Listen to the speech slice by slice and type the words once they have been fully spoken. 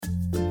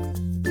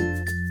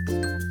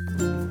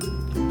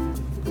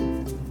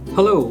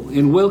Hello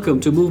and welcome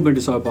to Movement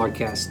Disorder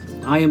Podcast.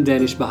 I am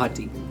Danish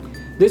Bahati.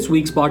 This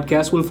week's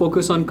podcast will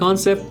focus on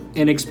concept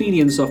and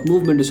experience of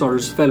Movement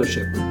Disorders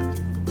Fellowship.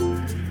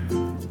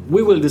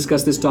 We will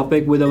discuss this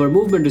topic with our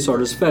Movement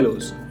Disorders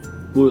Fellows.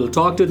 We will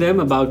talk to them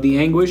about the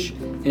anguish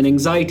and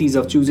anxieties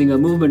of choosing a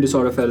Movement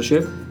Disorder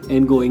Fellowship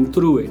and going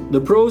through it,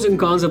 the pros and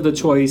cons of the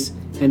choice,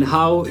 and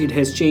how it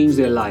has changed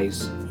their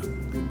lives.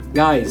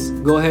 Guys,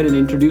 go ahead and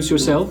introduce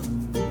yourself.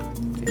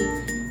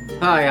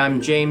 Hi,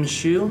 I'm James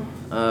Hsu,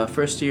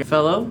 first-year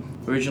fellow,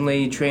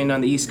 originally trained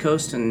on the East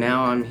Coast, and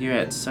now I'm here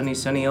at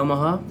sunny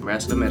Omaha,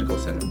 Nebraska Medical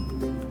Center.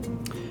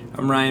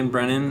 I'm Ryan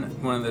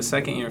Brennan, one of the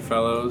second-year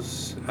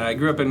fellows. I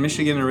grew up in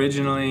Michigan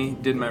originally,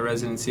 did my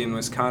residency in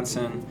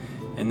Wisconsin,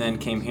 and then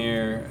came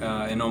here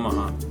in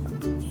Omaha.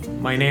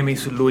 My name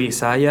is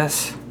Luis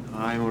Ayas.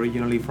 I'm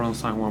originally from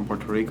San Juan,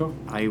 Puerto Rico.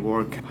 I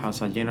worked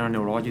as a general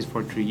neurologist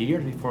for 3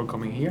 years before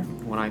coming here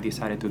when I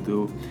decided to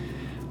do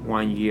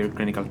 1 year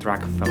clinical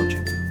track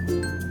fellowship.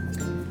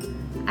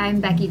 I'm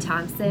Becky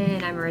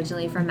Thompson. I'm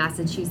originally from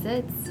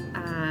Massachusetts.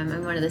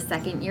 I'm one of the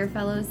second year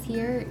fellows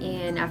here,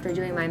 and after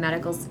doing my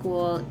medical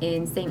school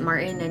in St.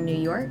 Martin and New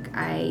York,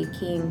 I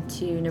came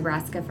to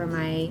Nebraska for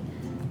my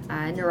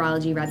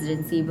neurology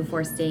residency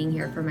before staying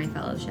here for my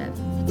fellowship.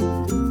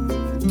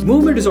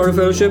 Movement Disorder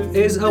Fellowship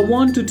is a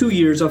 1 to 2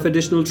 years of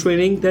additional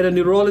training that a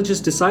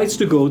neurologist decides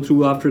to go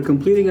through after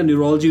completing a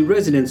neurology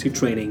residency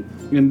training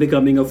and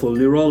becoming a full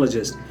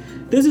neurologist.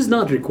 This is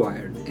not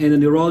required, and a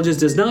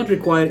neurologist does not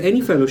require any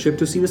fellowship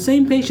to see the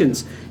same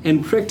patients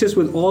and practice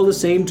with all the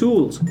same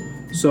tools.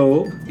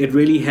 So, it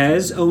really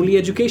has only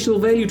educational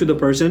value to the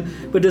person,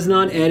 but does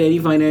not add any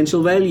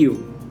financial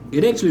value.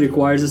 It actually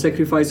requires a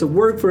sacrifice of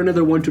work for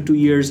another 1 to 2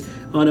 years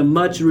on a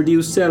much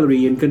reduced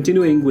salary and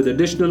continuing with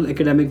additional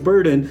academic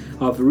burden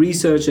of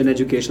research and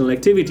educational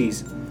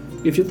activities.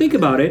 If you think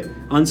about it,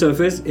 on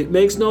surface, it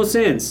makes no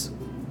sense.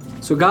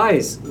 So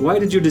guys, why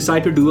did you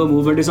decide to do a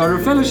Movement Disorder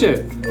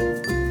Fellowship?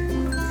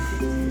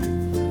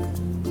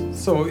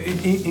 So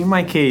in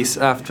my case,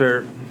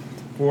 after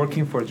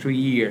working for 3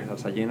 years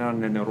as a general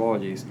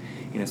neurologist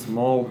in a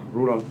small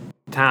rural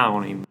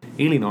town in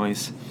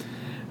Illinois,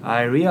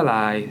 I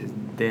realized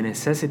the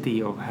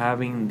necessity of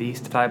having this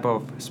type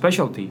of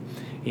specialty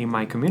in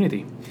my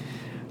community.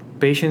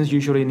 Patients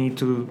usually need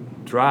to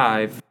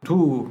drive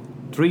 2,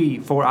 3,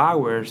 4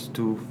 hours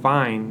to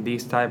find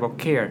this type of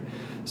care.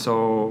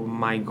 So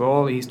my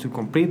goal is to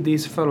complete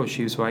this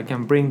fellowship so I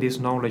can bring this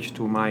knowledge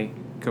to my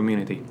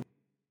community.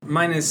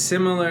 Mine is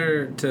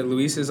similar to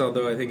Luis's,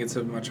 although I think it's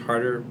a much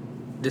harder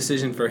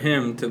decision for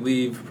him to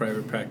leave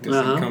private practice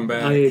and come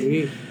back. I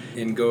agree.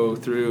 And go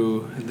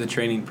through the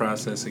training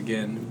process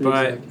again.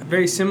 But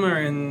very similar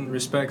in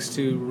respects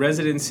to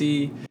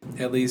residency,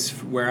 at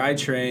least where I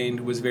trained,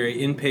 was very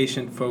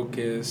inpatient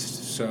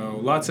focused. So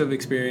lots of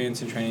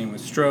experience in training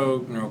with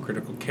stroke,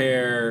 neurocritical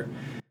care.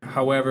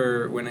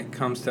 However, when it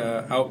comes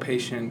to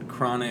outpatient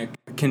chronic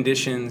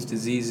conditions,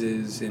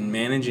 diseases, and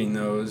managing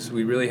those,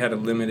 we really had a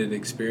limited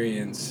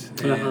experience.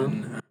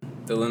 And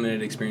the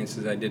limited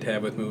experiences I did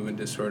have with movement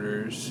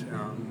disorders,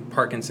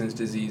 Parkinson's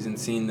disease, and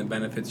seeing the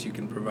benefits you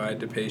can provide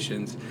to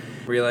patients,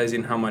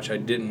 realizing how much I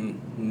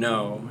didn't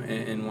know,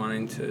 and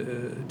wanting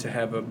to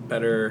have a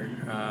better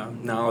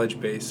knowledge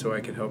base so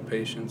I could help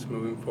patients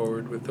moving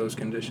forward with those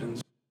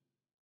conditions.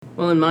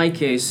 Well, in my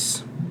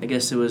case, I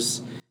guess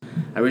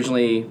I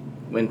originally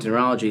went to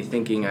neurology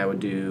thinking I would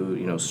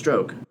do,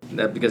 stroke,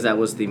 because that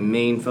was the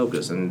main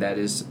focus, and that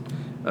is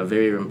a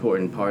very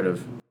important part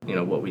of,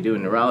 what we do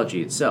in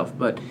neurology itself.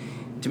 But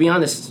to be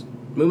honest,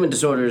 movement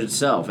disorders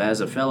itself,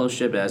 as a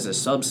fellowship, as a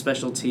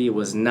subspecialty,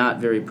 was not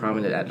very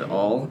prominent at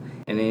all.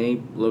 In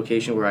any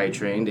location where I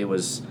trained,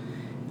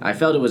 I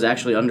felt it was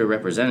actually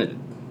underrepresented.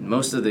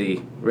 Most of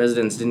the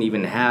residents didn't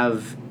even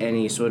have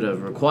any sort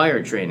of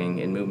required training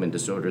in movement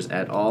disorders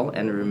at all,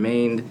 and it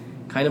remained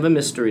kind of a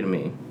mystery to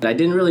me. I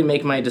didn't really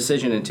make my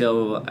decision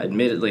until,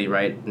 admittedly,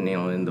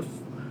 in the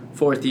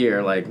fourth year,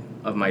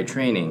 of my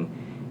training,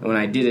 and when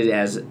I did it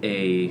as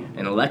an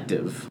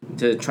elective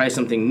to try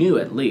something new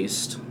at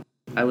least.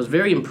 I was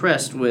very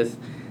impressed with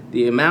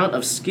the amount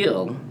of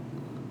skill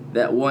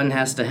that one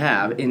has to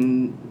have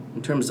in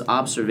terms of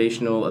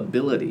observational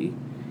ability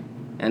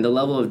and the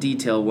level of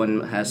detail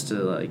one has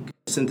to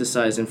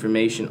synthesize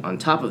information on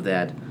top of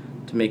that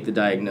to make the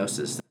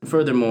diagnosis.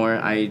 Furthermore,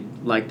 I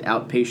liked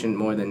outpatient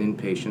more than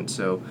inpatient,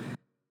 so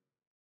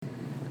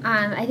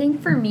I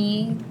think for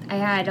me, I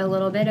had a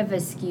little bit of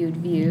a skewed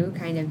view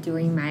kind of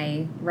doing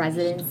my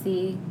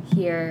residency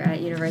here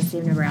at University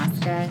of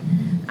Nebraska.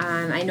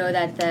 I know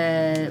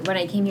that when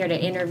I came here to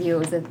interview, it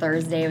was a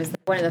Thursday. It was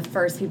one of the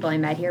first people I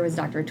met here was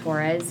Dr.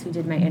 Torres, who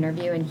did my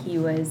interview, and he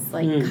was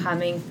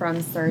coming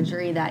from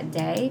surgery that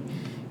day.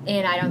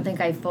 And I don't think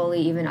I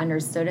fully even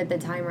understood at the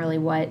time really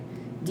what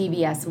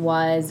DBS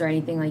was or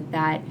anything like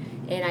that.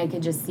 And I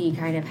could just see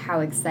kind of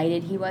how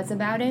excited he was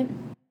about it.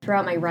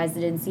 Throughout my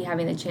residency,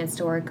 having the chance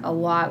to work a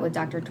lot with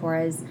Dr.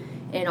 Torres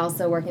and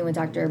also working with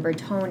Dr.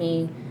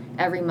 Bertoni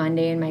every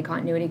Monday in my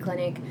continuity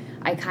clinic.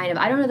 I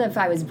don't know if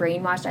I was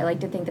brainwashed. I like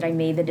to think that I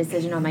made the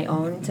decision on my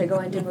own to go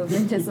into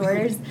movement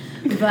disorders,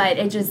 but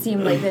it just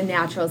seemed like the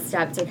natural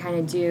step to kind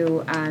of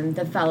do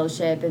the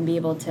fellowship and be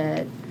able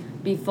to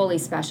be fully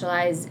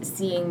specialized,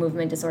 seeing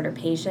movement disorder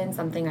patients,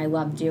 something I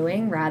love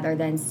doing, rather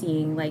than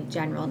seeing like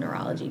general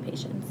neurology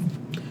patients.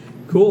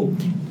 Cool.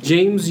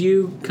 James,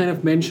 you kind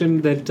of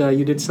mentioned that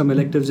you did some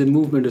electives in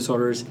movement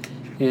disorders,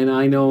 and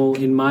I know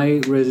in my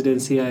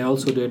residency I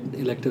also did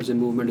electives in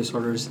movement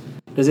disorders.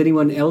 Does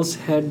anyone else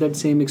had that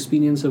same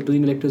experience of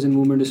doing electives in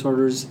movement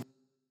disorders?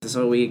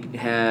 So we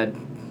had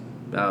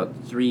about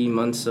 3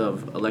 months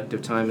of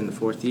elective time in the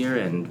 4th year,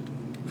 and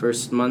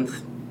first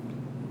month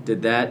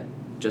did that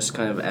just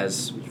kind of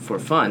as for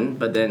fun,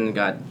 but then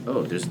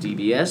there's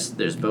DBS,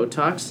 there's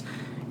Botox,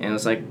 and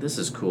it's like, this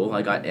is cool.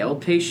 I got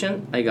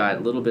outpatient, I got a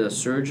little bit of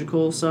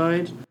surgical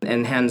side,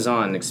 and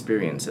hands-on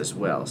experience as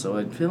well. So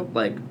it felt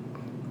like,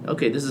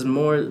 okay, this is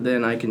more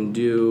than I can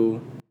do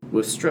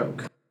with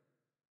stroke.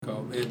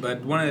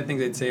 But one of the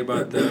things I'd say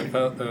about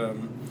the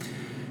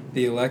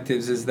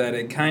electives is that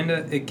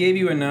it gave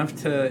you enough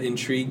to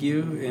intrigue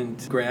you and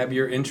to grab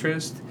your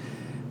interest.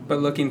 But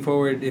looking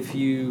forward, if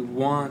you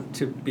want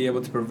to be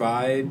able to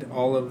provide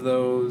all of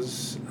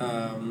those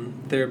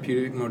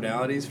therapeutic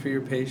modalities for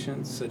your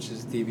patients, such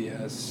as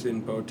DBS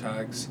and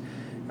Botox,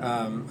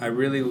 I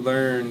really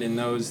learned in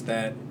those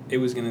that it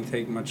was going to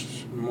take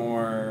much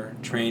more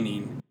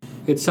training.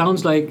 It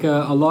sounds like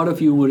a lot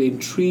of you were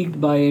intrigued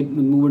by it,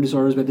 movement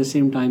disorders, but at the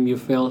same time you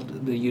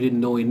felt that you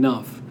didn't know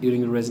enough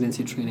during the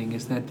residency training.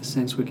 Is that the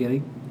sense we're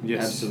getting?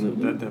 Yes,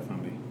 absolutely.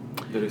 Definitely.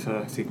 There is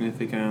a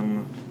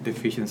significant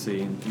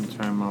deficiency in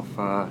terms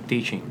of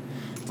teaching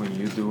when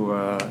you do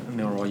a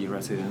neurology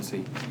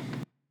residency.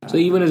 So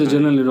even as a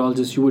general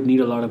neurologist, you would need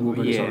a lot of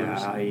movement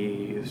disorders. Yeah,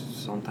 I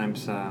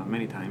sometimes,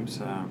 many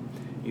times,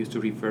 used to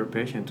refer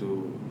patient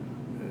to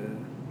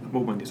a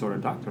movement disorder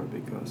doctor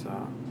because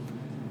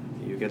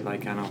you get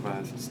like kind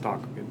of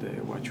stuck with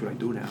what should I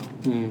do now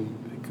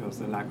because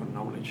the lack of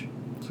knowledge.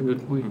 That's a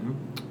good point.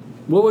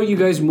 What were you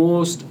guys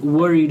most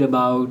worried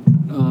about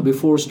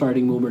before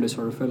starting movement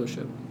disorder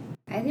fellowship?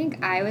 I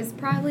think I was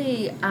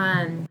probably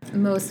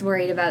most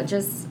worried about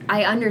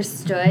I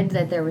understood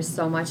that there was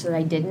so much that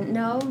I didn't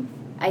know.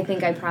 I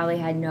think I probably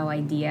had no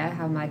idea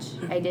how much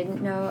I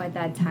didn't know at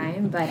that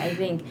time, but I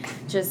think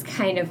just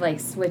kind of like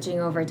switching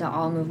over to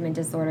all movement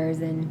disorders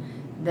and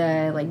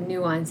the like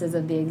nuances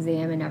of the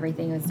exam and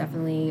everything was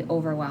definitely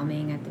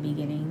overwhelming at the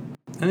beginning.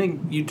 I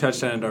think you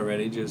touched on it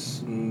already,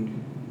 just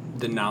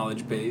the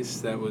knowledge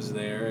base that was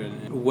there.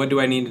 And what do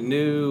I need to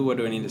know? What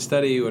do I need to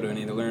study? What do I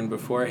need to learn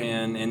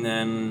beforehand? And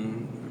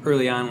then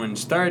early on when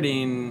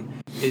starting,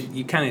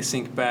 you kind of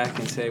sink back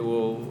and say,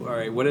 well, all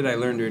right, what did I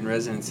learn during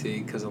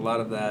residency? Because a lot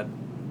of that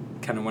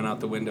kind of went out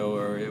the window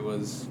or it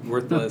was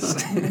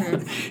worthless.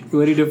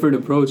 Very different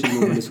approach in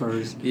movement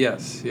disorders.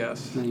 Yes.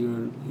 Now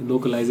your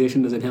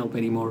localization doesn't help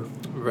anymore.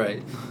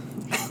 Right.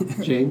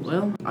 James?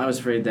 Well, I was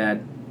afraid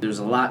that there's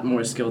a lot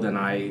more skill than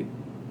I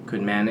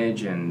could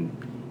manage, and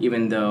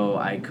even though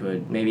I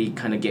could maybe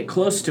kind of get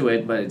close to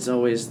it, but there's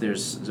always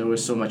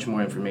so much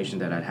more information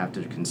that I'd have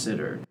to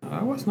consider.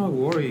 I was not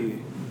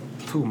worried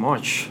too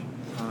much.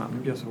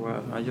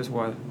 I just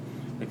was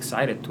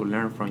excited to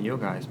learn from you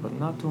guys, but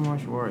not too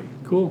much worry.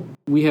 Cool.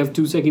 We have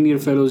 2 second-year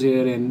fellows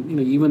here, and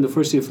even the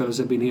first-year fellows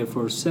have been here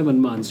for 7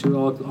 months. You're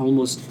all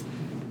almost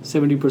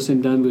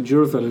 70% done with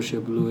your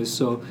fellowship, Louis.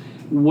 So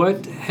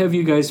what have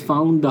you guys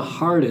found the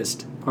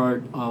hardest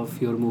part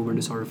of your movement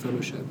disorder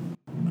fellowship?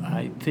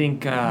 I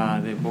think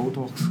the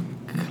Botox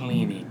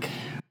clinic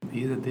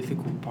is a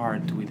difficult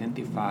part to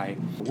identify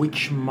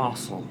which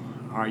muscle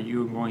are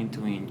you going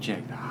to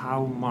inject,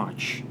 how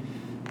much.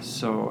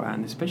 So,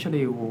 and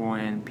especially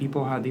when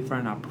people have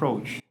different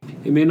approach.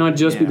 It may not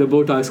just be the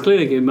Botox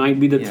clinic, it might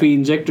be the 3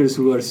 injectors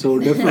who are so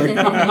different.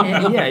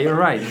 Yeah, you're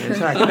right,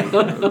 exactly.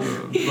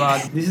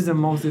 But this is the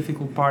most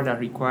difficult part that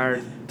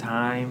requires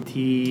time,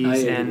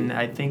 tease, and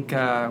I think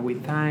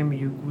with time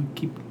we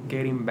keep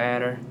getting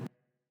better.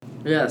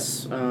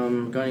 Yes,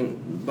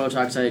 going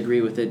Botox, I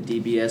agree with it.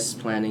 DBS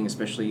planning,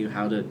 especially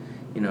how to,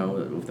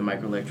 with the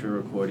microelectrode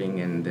recording,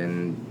 and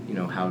then,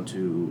 how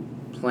to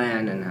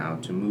plan and how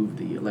to move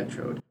the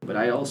electrode. But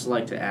I also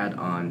like to add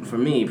on, for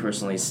me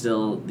personally,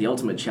 still the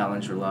ultimate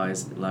challenge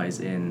lies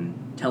in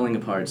telling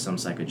apart some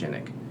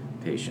psychogenic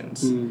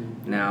patients.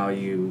 Now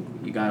you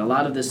got a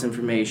lot of this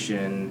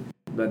information,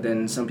 but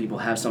then some people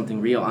have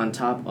something real on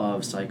top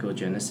of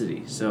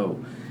psychogenicity. So,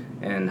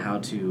 and how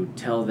to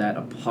tell that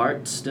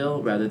apart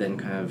still, rather than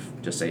kind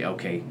of just say,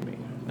 okay.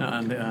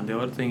 And the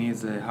other thing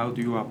is how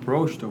do you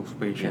approach those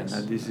patients?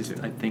 Yes. This is,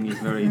 I think, is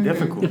very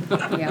difficult.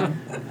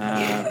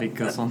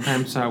 Because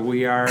sometimes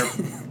we are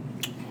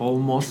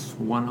almost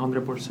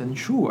 100%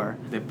 sure.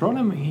 The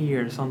problem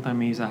here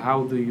sometimes is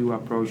how do you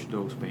approach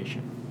those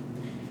patients?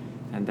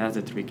 And that's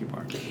the tricky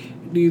part.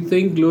 Do you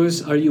think,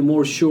 Louis, are you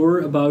more sure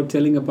about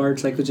telling apart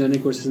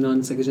psychogenic versus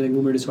non-psychogenic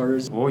movement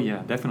disorders? Oh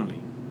yeah, definitely.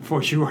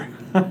 For sure.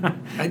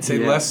 I'd say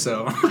Yeah. less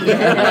so.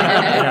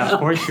 Yeah,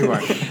 for sure.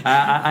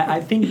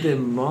 I think the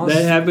most...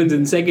 That happens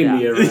in second Yeah.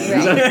 year,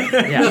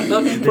 right?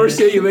 Yeah. First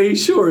year you're very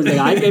sure, like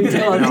I can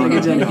tell.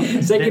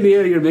 No. Second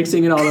year you're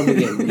mixing it all up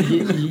again.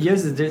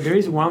 Yes, there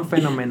is one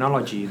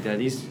phenomenology that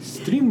is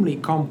extremely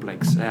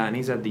complex, and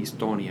is at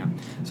dystonia.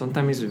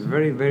 Sometimes it's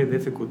very, very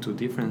difficult to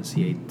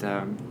differentiate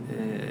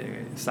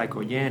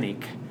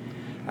psychogenic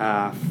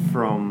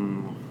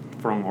from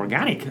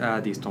organic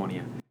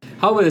dystonia.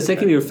 How about the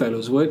second year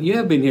fellows? What you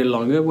have been here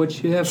longer?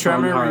 What you have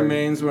found Tremor hard?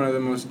 remains one of the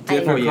most I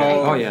difficult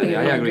I completely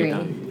agree.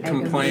 I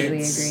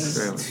complaints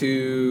completely agree.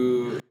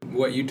 to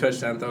what you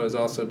touched on, though, is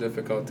also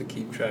difficult to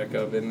keep track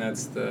of, and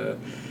that's the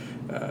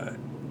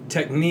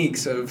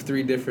techniques of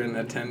 3 different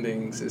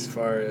attendings as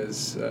far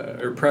as,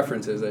 or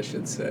preferences, I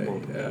should say.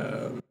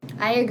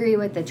 I agree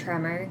with the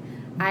tremor.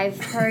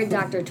 I've heard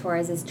Dr.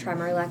 Torres'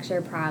 tremor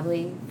lecture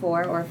probably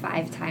 4 or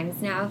 5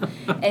 times now,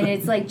 and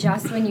it's like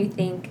just when you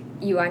think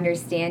you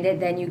understand it,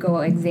 then you go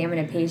examine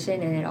a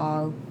patient and it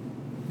all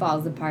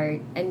falls apart.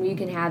 And you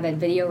can have at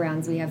video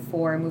rounds, we have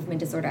 4 movement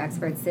disorder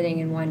experts sitting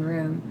in one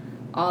room,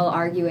 all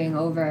arguing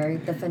over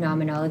the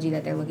phenomenology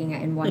that they're looking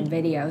at in one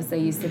video. So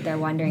you sit there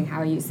wondering how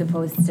are you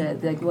supposed to,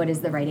 like, what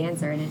is the right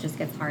answer, and it just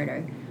gets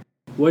harder.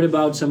 What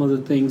about some of the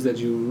things that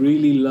you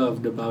really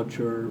loved about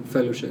your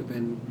fellowship?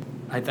 And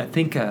I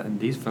think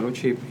this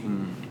fellowship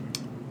in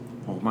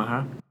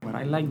Omaha, what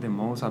I like the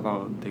most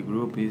about the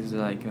group is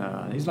like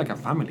it's like a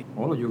family.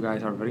 All of you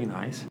guys are very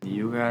nice.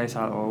 You guys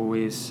are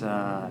always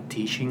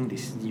teaching.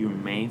 This is your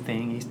main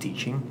thing is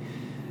teaching.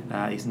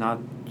 It's not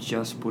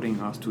just putting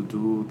us to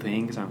do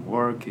things and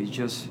work. It's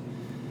just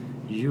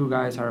you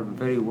guys are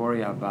very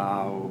worried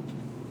about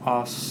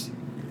us.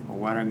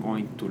 What are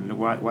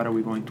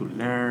we going to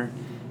learn?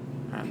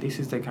 And this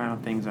is the kind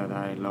of things that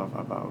I love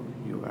about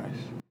you guys.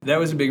 That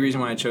was a big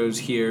reason why I chose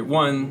here.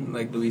 One,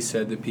 like Luis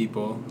said, the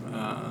people.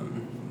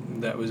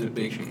 That was a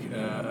big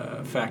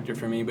factor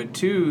for me. But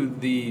 2,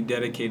 the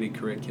dedicated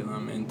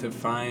curriculum, and to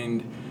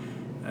find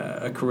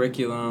a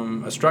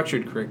curriculum, a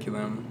structured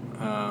curriculum,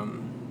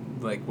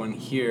 like one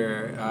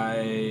here,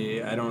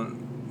 I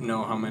don't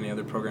know how many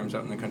other programs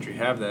out in the country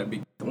have that.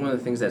 One of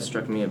the things that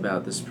struck me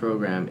about this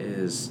program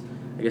is,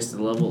 I guess,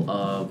 the level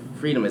of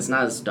freedom. It's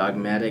not as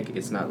dogmatic.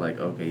 It's not like,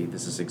 okay,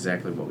 this is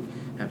exactly what we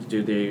have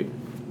to do.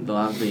 A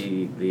lot of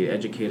the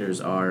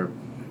educators are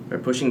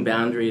pushing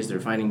boundaries. They're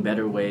finding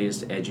better ways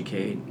to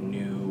educate,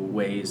 new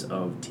ways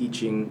of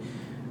teaching.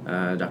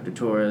 Dr.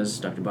 Torres,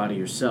 Dr. Body,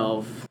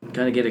 yourself,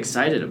 kind of get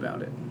excited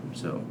about it.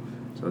 So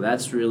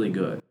that's really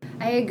good.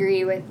 I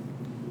agree with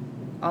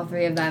all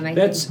 3 of them.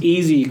 that's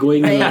easy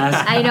going Right.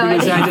 last. I know.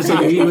 Because I just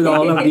agree with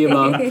all of the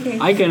above.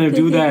 I kind of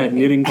do that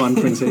during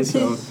conferences,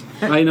 so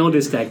I know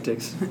these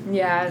tactics.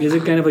 Yeah. Is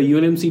it kind of a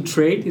UNMC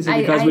trait? Is it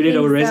because we did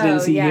our think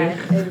residency so, here?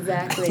 yeah,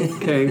 exactly.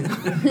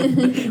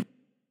 Okay.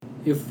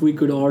 If we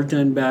could all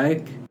turn back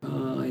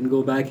and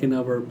go back in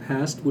our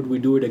past, would we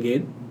do it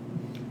again?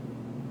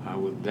 I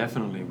would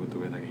definitely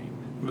do it again.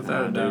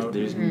 Without a doubt.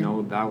 There's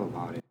no doubt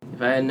about it.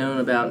 If I had known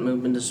about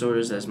movement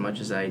disorders as much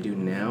as I do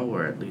now,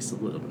 or at least a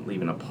little,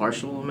 even a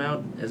partial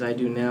amount as I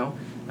do now,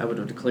 I would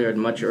have declared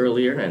much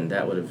earlier, and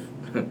that would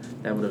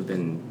have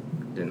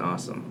been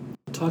awesome.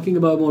 Talking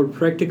about more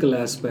practical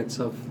aspects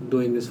of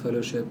doing this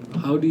fellowship,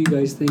 how do you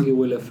guys think it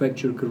will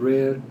affect your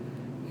career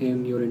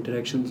and your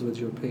interactions with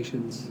your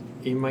patients?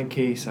 In my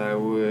case, I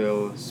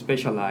will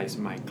specialize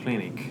my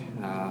clinic,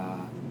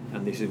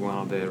 and this is one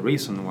of the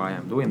reasons why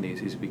I'm doing this,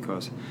 is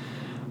because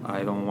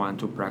I don't want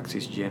to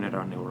practice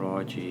general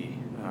neurology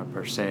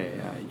per se.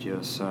 I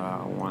just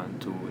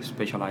want to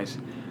specialize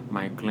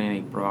my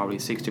clinic probably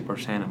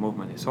 60% in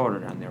movement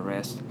disorder and the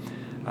rest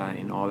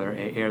in other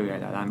area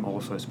that I'm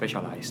also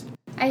specialized.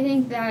 I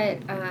think that,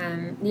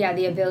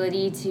 the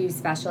ability to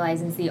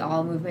specialize and see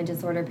all movement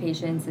disorder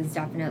patients is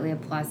definitely a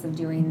plus of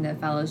doing the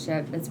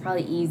fellowship. It's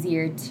probably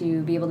easier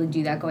to be able to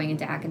do that going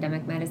into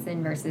academic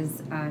medicine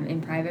versus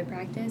in private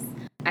practice.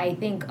 I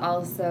think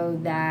also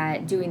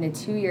that doing the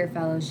 2-year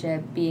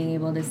fellowship, being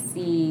able to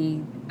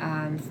see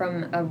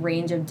from a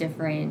range of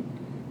different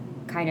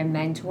kind of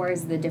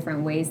mentors, the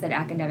different ways that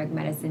academic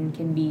medicine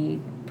can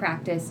be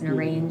practiced and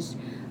arranged,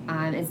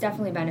 it's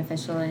definitely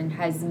beneficial and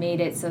has made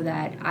it so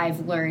that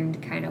I've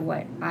learned kind of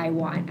what I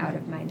want out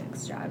of my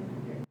next job.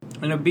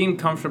 And being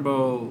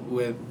comfortable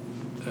with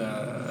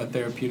a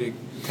therapeutic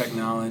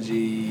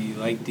technology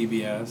like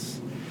DBS,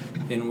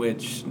 in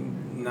which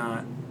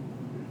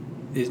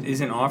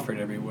isn't offered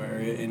everywhere,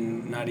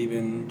 and not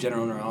even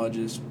general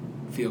neurologists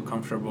feel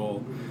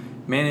comfortable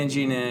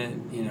managing it,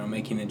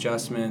 making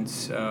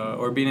adjustments,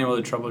 or being able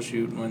to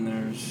troubleshoot when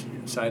there's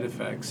side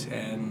effects.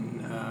 And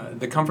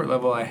the comfort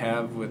level I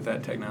have with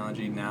that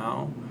technology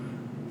now,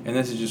 and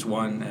this is just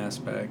one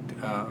aspect,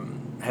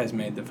 has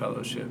made the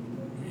fellowship,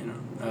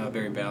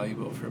 very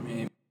valuable for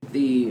me.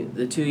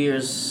 The 2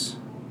 years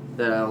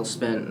that I'll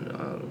spend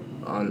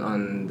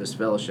on this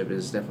fellowship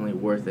is definitely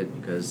worth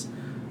it, because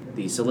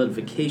the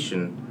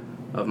solidification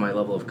of my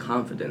level of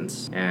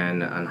confidence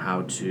and on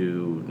how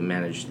to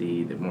manage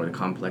the more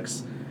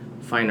complex,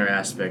 finer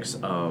aspects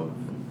of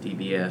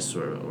DBS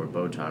or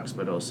Botox,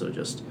 but also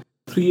just...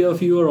 3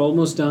 of you are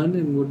almost done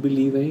and would be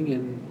leaving,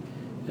 and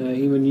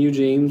even you,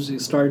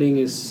 James, starting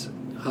is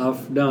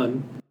half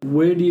done.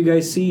 Where do you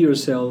guys see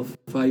yourself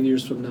 5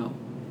 years from now,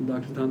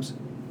 Dr. Thompson?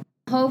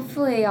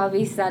 Hopefully I'll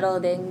be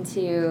settled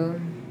into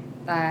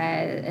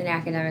an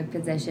academic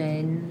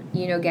position,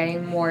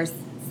 getting more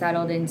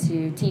settled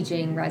into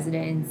teaching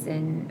residents.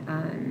 And,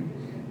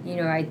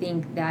 I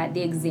think that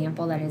the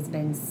example that has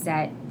been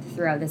set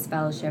throughout this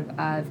fellowship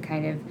of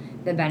kind of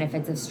the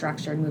benefits of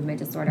structured movement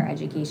disorder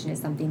education is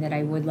something that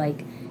I would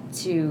like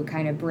to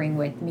kind of bring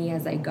with me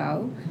as I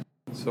go.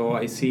 So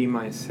I see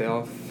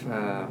myself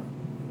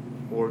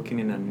working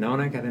in a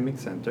non-academic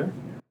center,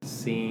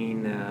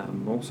 seeing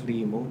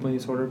mostly movement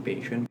disorder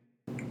patients.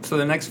 So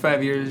the next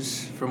 5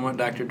 years, from what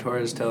Dr.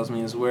 Torres tells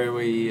me, is where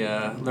we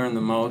learn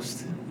the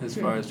most as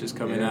far as just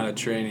coming out of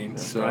training.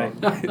 That's so right.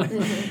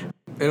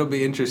 It'll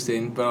be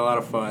interesting, but a lot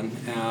of fun.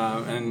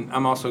 And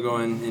I'm also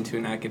going into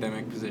an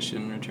academic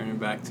position, returning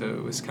back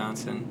to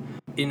Wisconsin.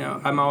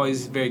 I'm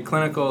always very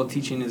clinical.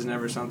 Teaching is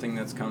never something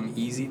that's come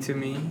easy to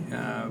me,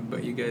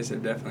 but you guys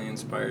have definitely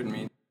inspired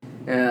me.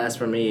 As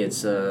for me, it's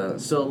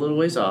still a little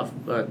ways off,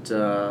 but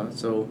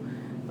so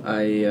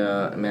I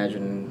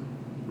imagine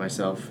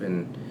myself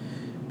in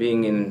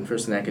being in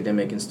first an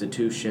academic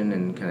institution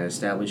and kind of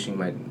establishing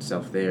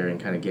myself there and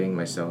kind of getting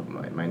my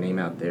name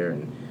out there.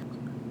 And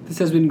this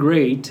has been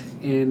great,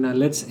 and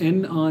let's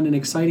end on an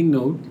exciting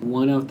note.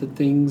 One of the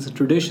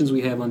traditions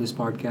we have on this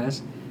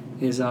podcast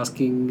is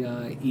asking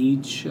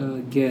each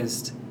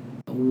guest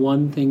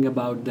one thing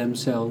about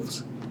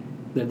themselves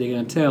that they're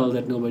going to tell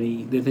that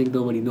they think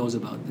nobody knows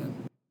about them.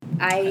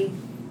 I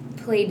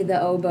played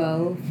the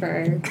oboe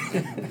for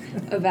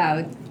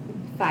about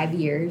 5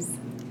 years.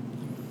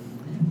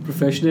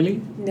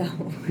 Professionally? No.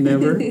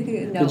 Never?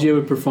 No. Did you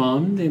ever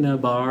perform in a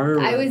bar?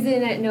 I was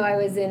in a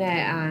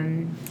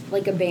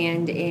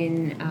band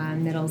in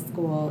middle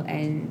school,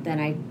 and then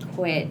I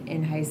quit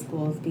in high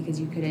school because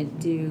you couldn't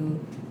do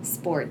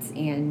sports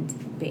and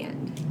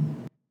band.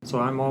 So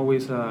I'm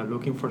always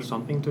looking for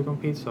something to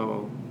compete.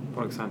 So,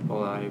 for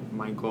example,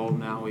 my goal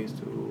now is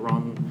to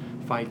run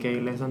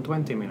 5K less than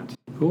 20 minutes.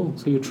 Cool.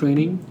 So you're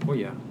training? Oh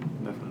yeah,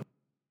 definitely.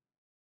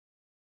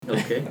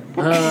 Okay.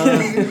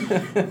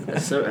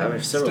 So I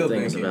have several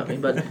things about me,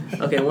 but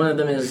okay. One of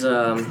them is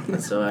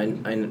so I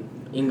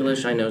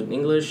English. I know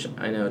English.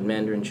 I know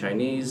Mandarin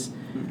Chinese.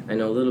 I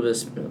know a little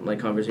bit of like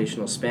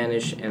conversational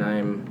Spanish, and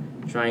I'm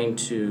trying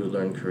to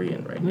learn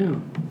Korean right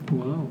now.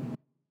 Wow.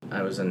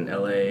 I was in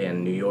LA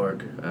and New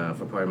York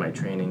for part of my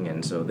training,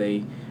 and so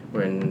they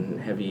were in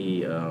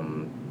heavy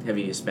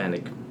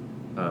Hispanic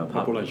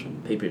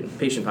Population.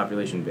 Patient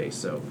population base.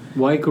 So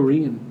Why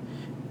Korean?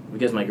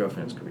 because my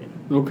girlfriend's Korean.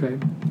 Okay.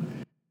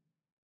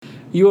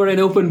 You are an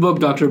open book,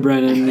 Dr.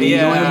 Brennan. We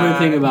know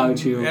everything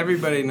about you.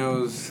 Everybody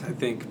knows, I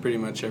think, pretty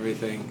much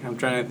everything. I'm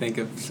trying to think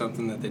of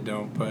something that they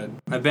don't, but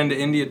I've been to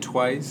India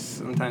twice.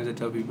 Sometimes I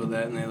tell people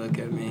that, and they look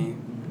at me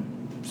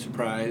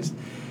surprised.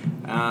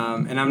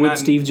 And I'm With not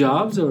Steve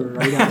Jobs or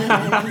right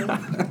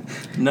after?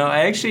 No,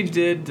 I actually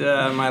did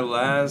my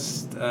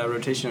last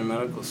rotation in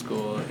medical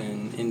school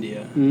in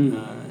India,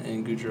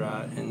 in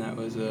Gujarat, and that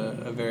was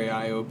a very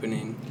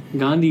eye-opening.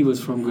 Gandhi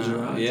was from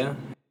Gujarat. Yeah.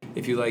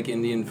 If you like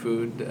Indian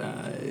food,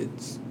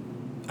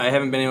 I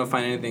haven't been able to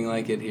find anything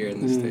like it here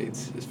in the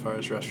States as far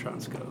as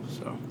restaurants go.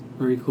 So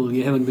Very cool.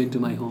 You haven't been to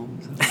my home.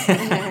 So.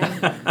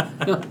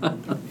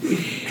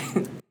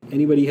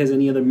 Anybody has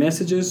any other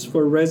messages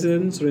for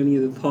residents or any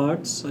other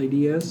thoughts,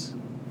 ideas?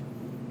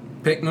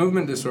 Pick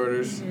movement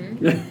disorders.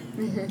 Pick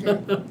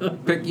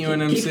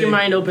UNMC. Keep your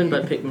mind open,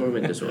 but pick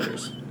movement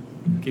disorders.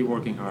 Keep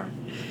working hard.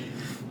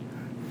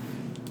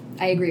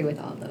 I agree with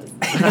all of those.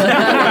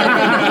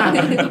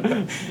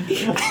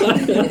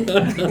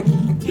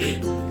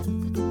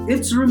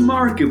 It's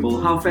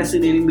remarkable how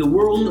fascinating the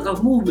world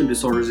of movement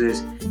disorders is,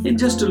 and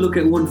just to look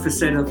at one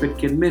facet of it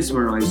can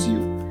mesmerize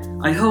you.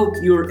 I hope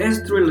you're as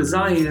thrilled as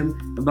I am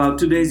about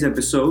today's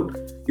episode.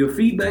 Your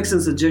feedbacks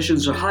and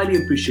suggestions are highly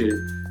appreciated.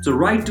 So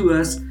write to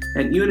us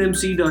at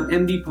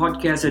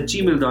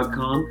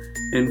unmc.mdpodcast@gmail.com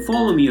and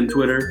follow me on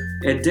Twitter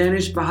at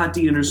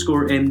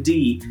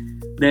DanishBhatti_MD.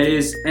 That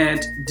is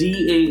at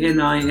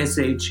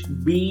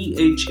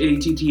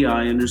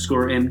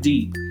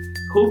DANISHBHATTI_MD.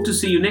 Hope to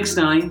see you next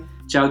time.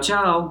 Ciao,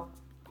 ciao.